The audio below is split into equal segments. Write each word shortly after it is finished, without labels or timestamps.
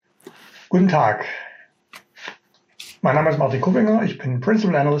Guten Tag. Mein Name ist Martin Kuppinger. Ich bin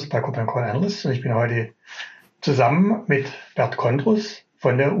Principal Analyst bei Kuppinger Analysts und ich bin heute zusammen mit Bert Kondruß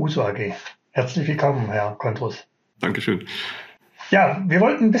von der USU AG. Herzlich willkommen, Herr Kondruß. Dankeschön. Ja, wir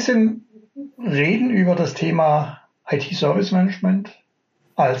wollten ein bisschen reden über das Thema IT-Service Management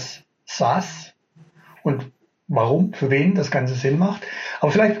als SaaS und warum, für wen das Ganze Sinn macht.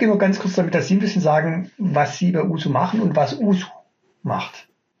 Aber vielleicht beginnen wir ganz kurz damit, dass Sie ein bisschen sagen, was Sie bei USU machen und was USU macht.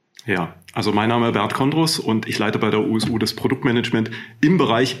 Ja, also mein Name ist Bert Kondruß und ich leite bei der USU das Produktmanagement im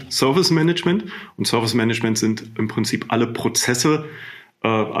Bereich Service Management. Und Service Management sind im Prinzip alle Prozesse,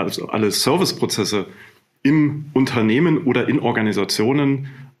 also alle Serviceprozesse im Unternehmen oder in Organisationen,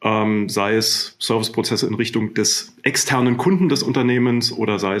 sei es Serviceprozesse in Richtung des externen Kunden des Unternehmens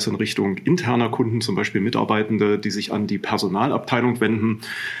oder sei es in Richtung interner Kunden, zum Beispiel Mitarbeitende, die sich an die Personalabteilung wenden.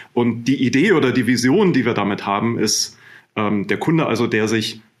 Und die Idee oder die Vision, die wir damit haben, ist, der Kunde also, der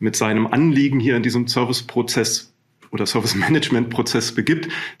sich mit seinem Anliegen hier in diesem Serviceprozess oder Service-Management-Prozess begibt,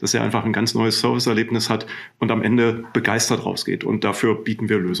 dass er einfach ein ganz neues Serviceerlebnis hat und am Ende begeistert rausgeht. Und dafür bieten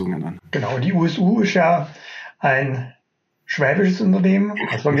wir Lösungen an. Genau, die USU ist ja ein schwäbisches Unternehmen.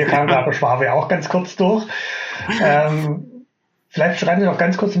 Also wir kamen gerade bei Schwabe auch ganz kurz durch. Vielleicht schreiben Sie noch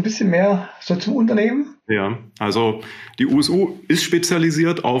ganz kurz ein bisschen mehr so zum Unternehmen. Ja, also die USU ist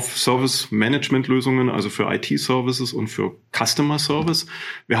spezialisiert auf Service-Management-Lösungen, also für IT-Services und für Customer Service.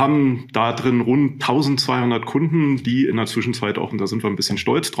 Wir haben da drin rund 1200 Kunden, die in der Zwischenzeit auch, und da sind wir ein bisschen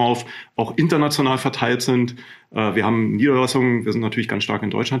stolz drauf, auch international verteilt sind. Wir haben Niederlassungen, wir sind natürlich ganz stark in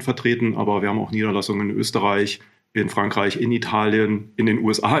Deutschland vertreten, aber wir haben auch Niederlassungen in Österreich, in Frankreich, in Italien, in den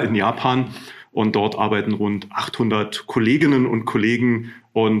USA, in Japan. Und dort arbeiten rund 800 Kolleginnen und Kollegen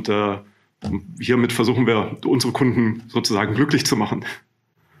und hiermit versuchen wir, unsere Kunden sozusagen glücklich zu machen.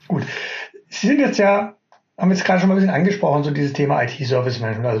 Gut. Sie sind haben jetzt gerade schon mal ein bisschen angesprochen, so dieses Thema IT-Service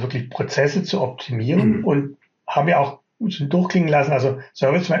Management, also wirklich Prozesse zu optimieren und haben ja auch schon durchklingen lassen, also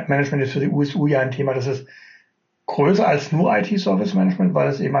Service Management ist für die USU ja ein Thema, das ist größer als nur IT-Service Management, weil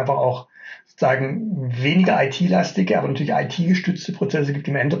es eben einfach auch sozusagen weniger IT-lastige, aber natürlich IT-gestützte Prozesse gibt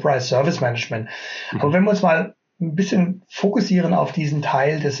im Enterprise Service Management. Aber wenn wir uns mal ein bisschen fokussieren auf diesen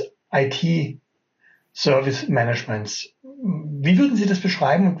Teil des IT-Service Managements, wie würden Sie das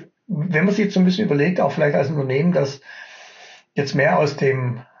beschreiben? Und wenn man sich jetzt so ein bisschen überlegt, auch vielleicht als Unternehmen, das jetzt mehr aus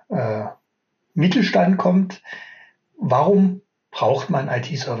dem Mittelstand kommt, warum braucht man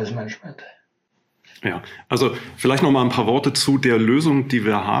IT-Service Management? Ja, also vielleicht noch mal ein paar Worte zu der Lösung, die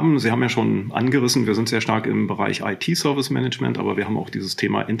wir haben. Sie haben ja schon angerissen, wir sind sehr stark im Bereich IT-Service Management, aber wir haben auch dieses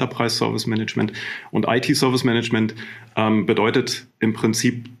Thema Enterprise Service Management. Und IT-Service Management bedeutet im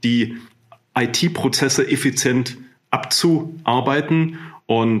Prinzip, die IT-Prozesse effizient abzuarbeiten.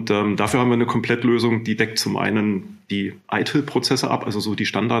 Und dafür haben wir eine Komplettlösung, die deckt zum einen die ITIL-Prozesse ab, also so die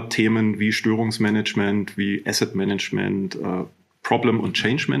Standardthemen wie Störungsmanagement, wie Asset Management, Problem- und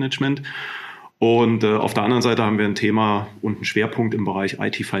Change Management. Und auf der anderen Seite haben wir ein Thema und einen Schwerpunkt im Bereich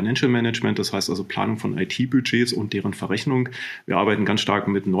IT-Financial Management, das heißt also Planung von IT-Budgets und deren Verrechnung. Wir arbeiten ganz stark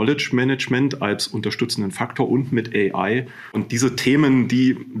mit Knowledge Management als unterstützenden Faktor und mit AI. Und diese Themen,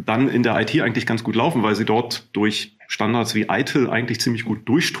 die dann in der IT eigentlich ganz gut laufen, weil sie dort durch Standards wie ITIL eigentlich ziemlich gut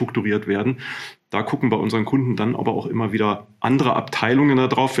durchstrukturiert werden. Da gucken bei unseren Kunden dann aber auch immer wieder andere Abteilungen da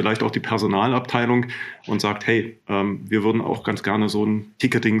drauf, vielleicht auch die Personalabteilung und sagt, hey, wir würden auch ganz gerne so ein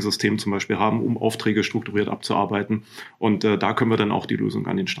Ticketing-System zum Beispiel haben, um Aufträge strukturiert abzuarbeiten. Und da können wir dann auch die Lösung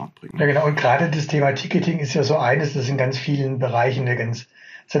an den Start bringen. Ja, genau. Und gerade das Thema Ticketing ist ja so eines, das in ganz vielen Bereichen eine ganz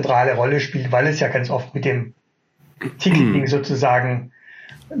zentrale Rolle spielt, weil es ja ganz oft mit dem Ticketing sozusagen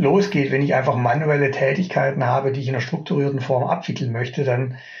losgeht. Wenn ich einfach manuelle Tätigkeiten habe, die ich in einer strukturierten Form abwickeln möchte,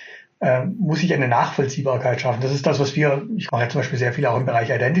 dann muss ich eine Nachvollziehbarkeit schaffen. Das ist das, was ich mache ja zum Beispiel sehr viel auch im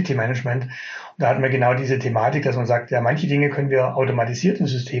Bereich Identity Management. Und da hatten wir genau diese Thematik, dass man sagt, ja, manche Dinge können wir automatisiert im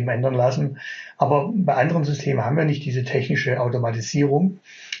System ändern lassen, aber bei anderen Systemen haben wir nicht diese technische Automatisierung.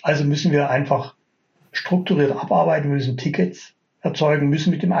 Also müssen wir einfach strukturiert abarbeiten, wir müssen Tickets erzeugen, müssen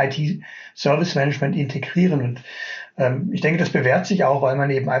mit dem IT-Service Management integrieren. Und ich denke, das bewährt sich auch, weil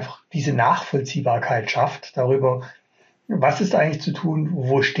man eben einfach diese Nachvollziehbarkeit schafft darüber, was ist eigentlich zu tun,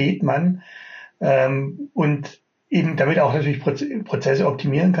 wo steht man und eben damit auch natürlich Prozesse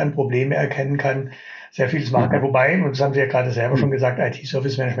optimieren kann, Probleme erkennen kann, sehr vieles machen kann. Wobei, und das haben Sie ja gerade selber schon gesagt,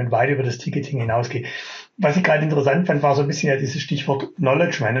 IT-Service Management weit über das Ticketing hinausgeht. Was ich gerade interessant fand, war so ein bisschen ja dieses Stichwort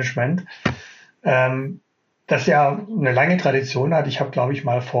Knowledge Management, das ja eine lange Tradition hat. Ich habe, glaube ich,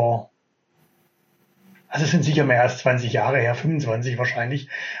 mal also es sind sicher mehr als 20 Jahre her, 25 wahrscheinlich,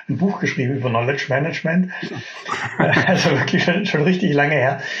 ein Buch geschrieben über Knowledge Management. Also wirklich schon richtig lange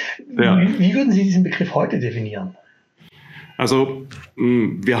her. Ja. Wie würden Sie diesen Begriff heute definieren? Also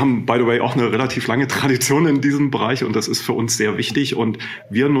wir haben, by the way, auch eine relativ lange Tradition in diesem Bereich und das ist für uns sehr wichtig und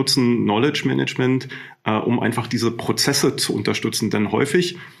wir nutzen Knowledge Management, um einfach diese Prozesse zu unterstützen, denn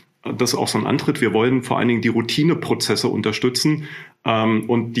häufig, das ist auch so ein Antritt, wir wollen vor allen Dingen die Routineprozesse unterstützen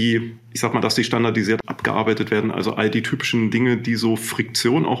und dass die standardisiert abgearbeitet werden, also all die typischen Dinge, die so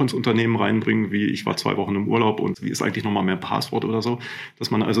Friktion auch ins Unternehmen reinbringen, wie ich war 2 Wochen im Urlaub und wie ist eigentlich nochmal mein Passwort oder so, dass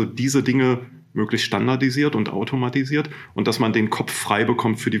man also diese Dinge möglichst standardisiert und automatisiert und dass man den Kopf frei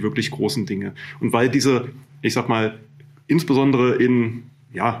bekommt für die wirklich großen Dinge. Und weil diese, insbesondere in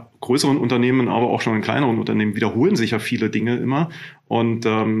größeren Unternehmen, aber auch schon in kleineren Unternehmen wiederholen sich ja viele Dinge immer. Und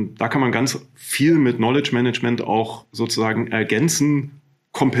da kann man ganz viel mit Knowledge Management auch sozusagen ergänzen,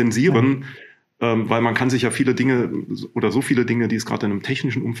 kompensieren, weil man kann sich ja viele Dinge oder so viele Dinge, die es gerade in einem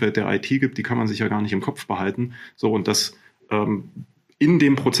technischen Umfeld der IT gibt, die kann man sich ja gar nicht im Kopf behalten. So, und das in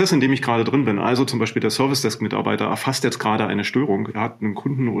dem Prozess, in dem ich gerade drin bin, also zum Beispiel der Service-Desk-Mitarbeiter erfasst jetzt gerade eine Störung. Er hat einen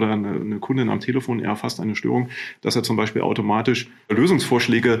Kunden oder eine Kundin am Telefon, er erfasst eine Störung, dass er zum Beispiel automatisch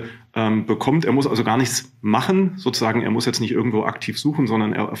Lösungsvorschläge bekommt. Er muss also gar nichts machen, sozusagen. Er muss jetzt nicht irgendwo aktiv suchen,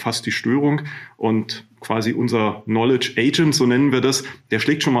 sondern er erfasst die Störung und quasi unser Knowledge Agent, so nennen wir das, der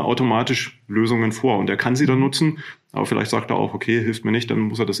schlägt schon mal automatisch Lösungen vor und er kann sie dann nutzen. Aber vielleicht sagt er auch, okay, hilft mir nicht, dann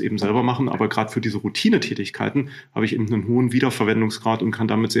muss er das eben selber machen. Aber gerade für diese Routinetätigkeiten habe ich eben einen hohen Wiederverwendungsgrad und kann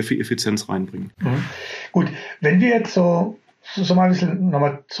damit sehr viel Effizienz reinbringen. Mhm. Gut, wenn wir jetzt so mal ein bisschen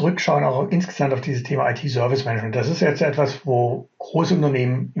nochmal zurückschauen, auch insgesamt auf dieses Thema IT-Service Management, das ist jetzt etwas, wo große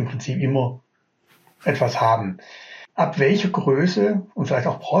Unternehmen im Prinzip immer etwas haben. Ab welcher Größe und vielleicht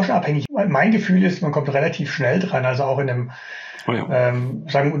auch branchenabhängig, mein Gefühl ist, man kommt relativ schnell dran, also auch in einem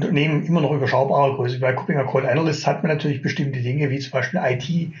Unternehmen immer noch überschaubarer Größe. Bei Kuppinger Call Analysts hat man natürlich bestimmte Dinge, wie zum Beispiel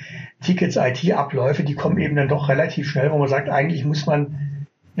IT-Tickets, IT-Abläufe, die kommen eben dann doch relativ schnell, wo man sagt, eigentlich muss man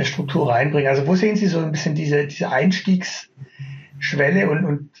eine Struktur reinbringen. Also wo sehen Sie so ein bisschen diese Einstiegsschwelle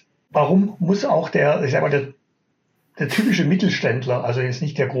und warum muss auch der typische Mittelständler, also jetzt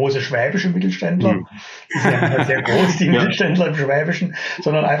nicht der große schwäbische Mittelständler, die sind ja sehr groß, die Mittelständler im Schwäbischen,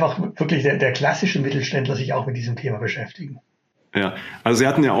 sondern einfach wirklich der klassische Mittelständler sich auch mit diesem Thema beschäftigen. Ja, also Sie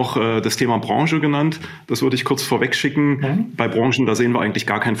hatten ja auch das Thema Branche genannt. Das würde ich kurz vorweg schicken. Bei Branchen, da sehen wir eigentlich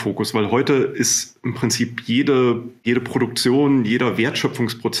gar keinen Fokus, weil heute ist im Prinzip jede Produktion, jeder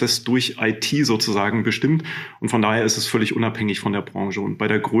Wertschöpfungsprozess durch IT sozusagen bestimmt. Und von daher ist es völlig unabhängig von der Branche. Und bei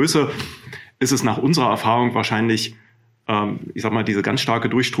der Größe ist es nach unserer Erfahrung wahrscheinlich diese ganz starke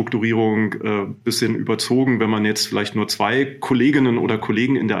Durchstrukturierung bisschen überzogen, wenn man jetzt vielleicht nur 2 Kolleginnen oder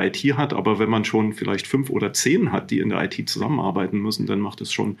Kollegen in der IT hat, aber wenn man schon vielleicht 5 oder 10 hat, die in der IT zusammenarbeiten müssen, dann macht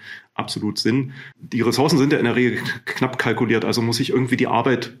es schon absolut Sinn. Die Ressourcen sind ja in der Regel knapp kalkuliert, also muss ich irgendwie die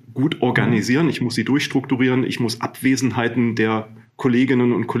Arbeit gut organisieren, ich muss sie durchstrukturieren, ich muss Abwesenheiten der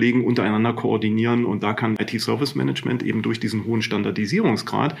Kolleginnen und Kollegen untereinander koordinieren und da kann IT-Service Management eben durch diesen hohen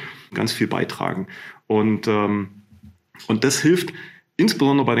Standardisierungsgrad ganz viel beitragen. Und das hilft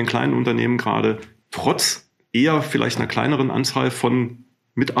insbesondere bei den kleinen Unternehmen gerade, trotz eher vielleicht einer kleineren Anzahl von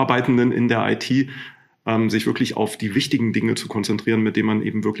Mitarbeitenden in der IT, sich wirklich auf die wichtigen Dinge zu konzentrieren, mit denen man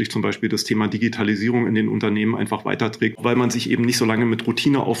eben wirklich zum Beispiel das Thema Digitalisierung in den Unternehmen einfach weiterträgt, weil man sich eben nicht so lange mit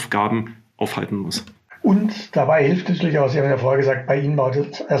Routineaufgaben aufhalten muss. Und dabei hilft natürlich auch, Sie haben ja vorher gesagt, bei Ihnen baut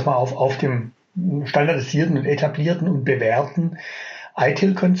es erstmal auf dem standardisierten und etablierten und bewährten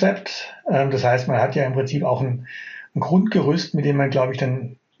ITIL-Konzept. Das heißt, man hat ja im Prinzip auch ein Grundgerüst, mit dem man, glaube ich,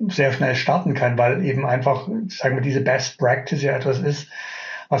 dann sehr schnell starten kann, weil eben einfach, sagen wir, diese Best Practice ja etwas ist,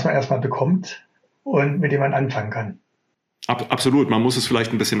 was man erstmal bekommt und mit dem man anfangen kann. Absolut. Man muss es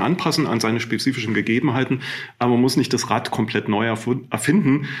vielleicht ein bisschen anpassen an seine spezifischen Gegebenheiten, aber man muss nicht das Rad komplett neu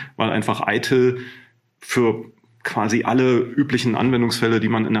erfinden, weil einfach ITIL für quasi alle üblichen Anwendungsfälle, die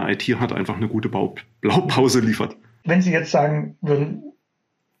man in der IT hat, einfach eine gute Blaupause liefert. Wenn Sie jetzt sagen würden,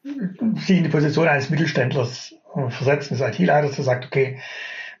 Sie in die Position eines Mittelständlers versetzen, des IT-Leiters, der sagt, okay,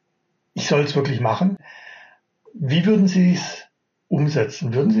 ich soll es wirklich machen. Wie würden Sie es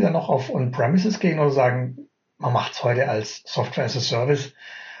umsetzen? Würden Sie dann noch auf On-Premises gehen oder sagen, man macht es heute als Software as a Service,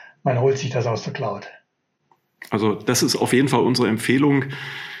 man holt sich das aus der Cloud? Also das ist auf jeden Fall unsere Empfehlung.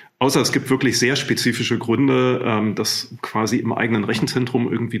 Außer es gibt wirklich sehr spezifische Gründe, das quasi im eigenen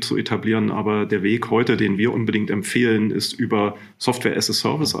Rechenzentrum irgendwie zu etablieren. Aber der Weg heute, den wir unbedingt empfehlen, ist über Software as a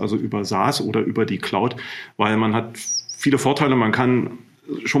Service, also über SaaS oder über die Cloud, weil man hat viele Vorteile. Man kann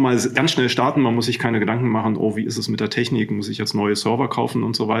schon mal ganz schnell starten. Man muss sich keine Gedanken machen, oh, wie ist es mit der Technik? Muss ich jetzt neue Server kaufen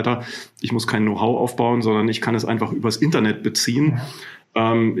und so weiter? Ich muss kein Know-how aufbauen, sondern ich kann es einfach übers Internet beziehen.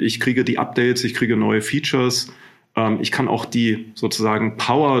 Ich kriege die Updates, ich kriege neue Features. Ich kann auch die sozusagen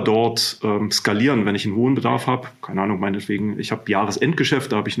Power dort skalieren, wenn ich einen hohen Bedarf habe. Keine Ahnung, meinetwegen, ich habe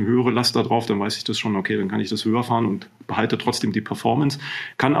Jahresendgeschäft, da habe ich eine höhere Last da drauf, dann weiß ich das schon, okay, dann kann ich das höher fahren und behalte trotzdem die Performance.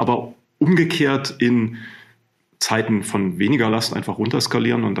 Kann aber umgekehrt in Zeiten von weniger Last einfach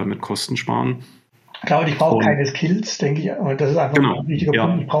runterskalieren und damit Kosten sparen. Klar, und ich brauche keine Skills, denke ich. Und das ist einfach ein wichtiger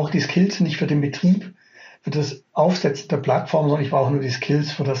Punkt. Ich brauche die Skills nicht für den Betrieb, für das Aufsetzen der Plattform, sondern ich brauche nur die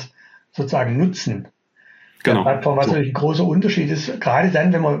Skills für das sozusagen Nutzen der Plattform. Was natürlich ein großer Unterschied ist, gerade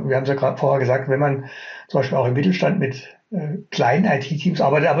dann, wenn wir haben es ja gerade vorher gesagt, wenn man zum Beispiel auch im Mittelstand mit kleinen IT-Teams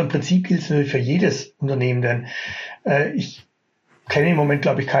arbeitet, aber im Prinzip gilt es natürlich für jedes Unternehmen, denn ich kenne im Moment,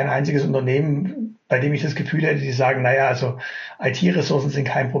 glaube ich, kein einziges Unternehmen, bei dem ich das Gefühl hätte, die sagen, naja, also IT-Ressourcen sind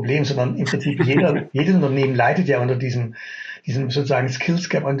kein Problem, sondern im Prinzip jedes Unternehmen leidet ja unter diesem sozusagen Skills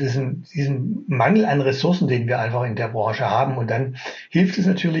Gap und diesen Mangel an Ressourcen, den wir einfach in der Branche haben. Und dann hilft es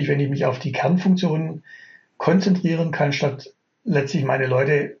natürlich, wenn ich mich auf die Kernfunktionen konzentrieren kann, statt letztlich meine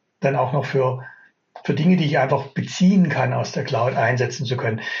Leute dann auch noch für Dinge, die ich einfach beziehen kann aus der Cloud, einsetzen zu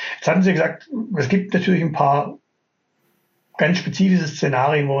können. Jetzt hatten Sie gesagt, es gibt natürlich ein paar ganz spezifische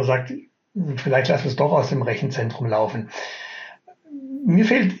Szenarien, wo man sagt, vielleicht lassen wir es doch aus dem Rechenzentrum laufen. Mir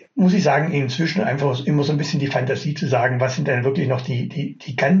fehlt, muss ich sagen, inzwischen einfach immer so ein bisschen die Fantasie zu sagen, was sind denn wirklich noch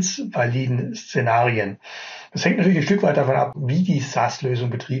die ganz validen Szenarien. Das hängt natürlich ein Stück weit davon ab, wie die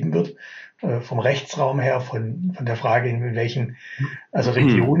SaaS-Lösung betrieben wird, vom Rechtsraum her, von der Frage, in welchen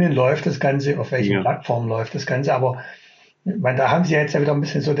Regionen läuft das Ganze, auf welchen Plattformen läuft das Ganze. Aber da haben Sie jetzt ja wieder ein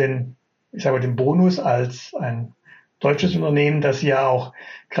bisschen so den Bonus als ein deutsches Unternehmen, dass sie ja auch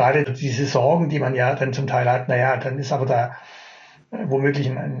gerade diese Sorgen, die man ja dann zum Teil hat, naja, dann ist aber da womöglich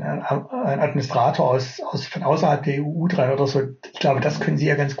ein Administrator von außerhalb der EU dran oder so. Ich glaube, das können Sie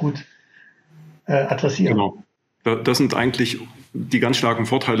ja ganz gut adressieren. Genau. Das sind eigentlich die ganz starken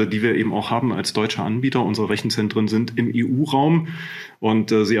Vorteile, die wir eben auch haben als deutscher Anbieter. Unsere Rechenzentren sind im EU-Raum und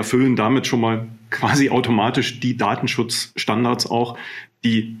sie erfüllen damit schon mal quasi automatisch die Datenschutzstandards auch,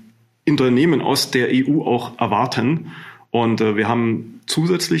 die Unternehmen aus der EU auch erwarten. Und wir haben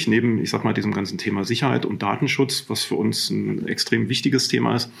zusätzlich neben, ich sag mal, diesem ganzen Thema Sicherheit und Datenschutz, was für uns ein extrem wichtiges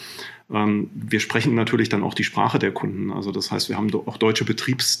Thema ist, wir sprechen natürlich dann auch die Sprache der Kunden. Also das heißt, wir haben auch deutsche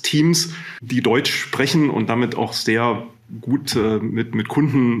Betriebsteams, die Deutsch sprechen und damit auch sehr gut mit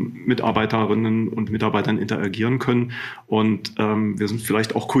Kunden, Mitarbeiterinnen und Mitarbeitern interagieren können. Und wir sind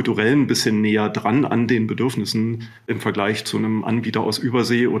vielleicht auch kulturell ein bisschen näher dran an den Bedürfnissen im Vergleich zu einem Anbieter aus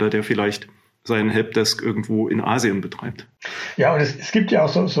Übersee oder der vielleicht seinen Helpdesk irgendwo in Asien betreibt. Ja, und es gibt ja auch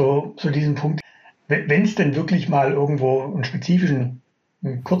so diesen Punkt, wenn es denn wirklich mal irgendwo einen spezifischen,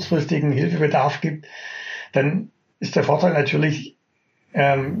 einen kurzfristigen Hilfebedarf gibt, dann ist der Vorteil natürlich,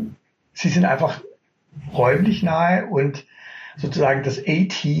 Sie sind einfach räumlich nahe und sozusagen das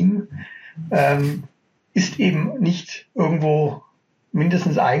A-Team ist eben nicht irgendwo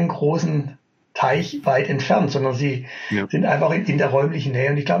mindestens einen großen Teich weit entfernt, sondern sie sind einfach in der räumlichen Nähe.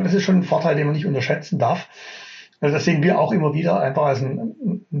 Und ich glaube, das ist schon ein Vorteil, den man nicht unterschätzen darf. Also das sehen wir auch immer wieder einfach als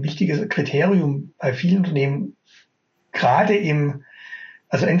ein wichtiges Kriterium bei vielen Unternehmen, gerade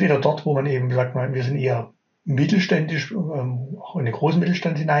also entweder dort, wo man eben sagt, wir sind eher mittelständisch, auch in den großen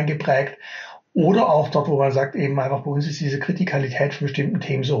Mittelstand hineingeprägt, oder auch dort, wo man sagt, eben einfach bei uns ist diese Kritikalität von bestimmten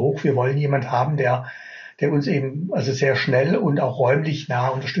Themen so hoch, wir wollen jemanden haben, der uns eben also sehr schnell und auch räumlich nah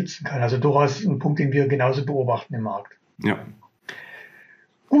unterstützen kann. Also durchaus ein Punkt, den wir genauso beobachten im Markt. Ja.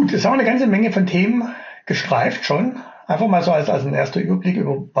 Gut, jetzt haben wir eine ganze Menge von Themen gestreift schon. Einfach mal so als ein erster Überblick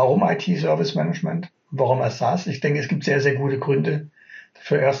über warum IT-Service Management, warum als SaaS. Ich denke, es gibt sehr, sehr gute Gründe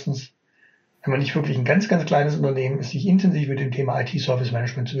dafür. Erstens, wenn man nicht wirklich ein ganz, ganz kleines Unternehmen ist, sich intensiv mit dem Thema IT-Service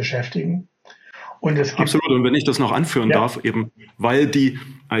Management zu beschäftigen. Und es gibt absolut. Und wenn ich das noch anführen darf, eben, weil die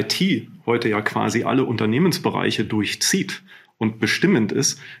IT heute ja quasi alle Unternehmensbereiche durchzieht und bestimmend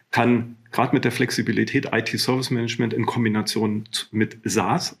ist, kann gerade mit der Flexibilität IT-Service Management in Kombination mit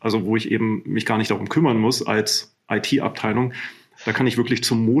SaaS, also wo ich eben mich gar nicht darum kümmern muss als IT-Abteilung, da kann ich wirklich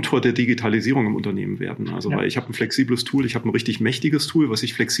zum Motor der Digitalisierung im Unternehmen werden. Also weil ich habe ein flexibles Tool, ich habe ein richtig mächtiges Tool, was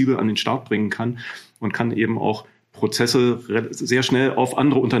ich flexibel an den Start bringen kann und kann eben auch Prozesse sehr schnell auf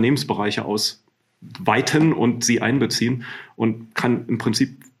andere Unternehmensbereiche ausweiten und sie einbeziehen und kann im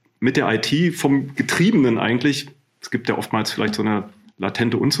Prinzip mit der IT vom Getriebenen eigentlich, es gibt ja oftmals vielleicht so eine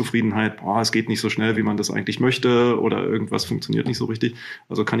latente Unzufriedenheit, es geht nicht so schnell, wie man das eigentlich möchte oder irgendwas funktioniert nicht so richtig.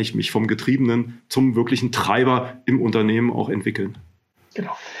 Also kann ich mich vom Getriebenen zum wirklichen Treiber im Unternehmen auch entwickeln.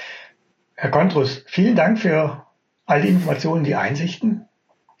 Genau. Herr Kondruß, vielen Dank für all die Informationen, die Einsichten.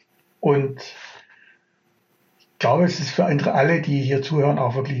 Und ich glaube, es ist für alle, die hier zuhören,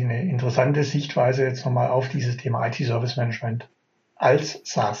 auch wirklich eine interessante Sichtweise jetzt nochmal auf dieses Thema IT-Service Management als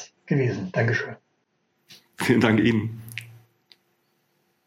SaaS gewesen. Dankeschön. Vielen Dank Ihnen.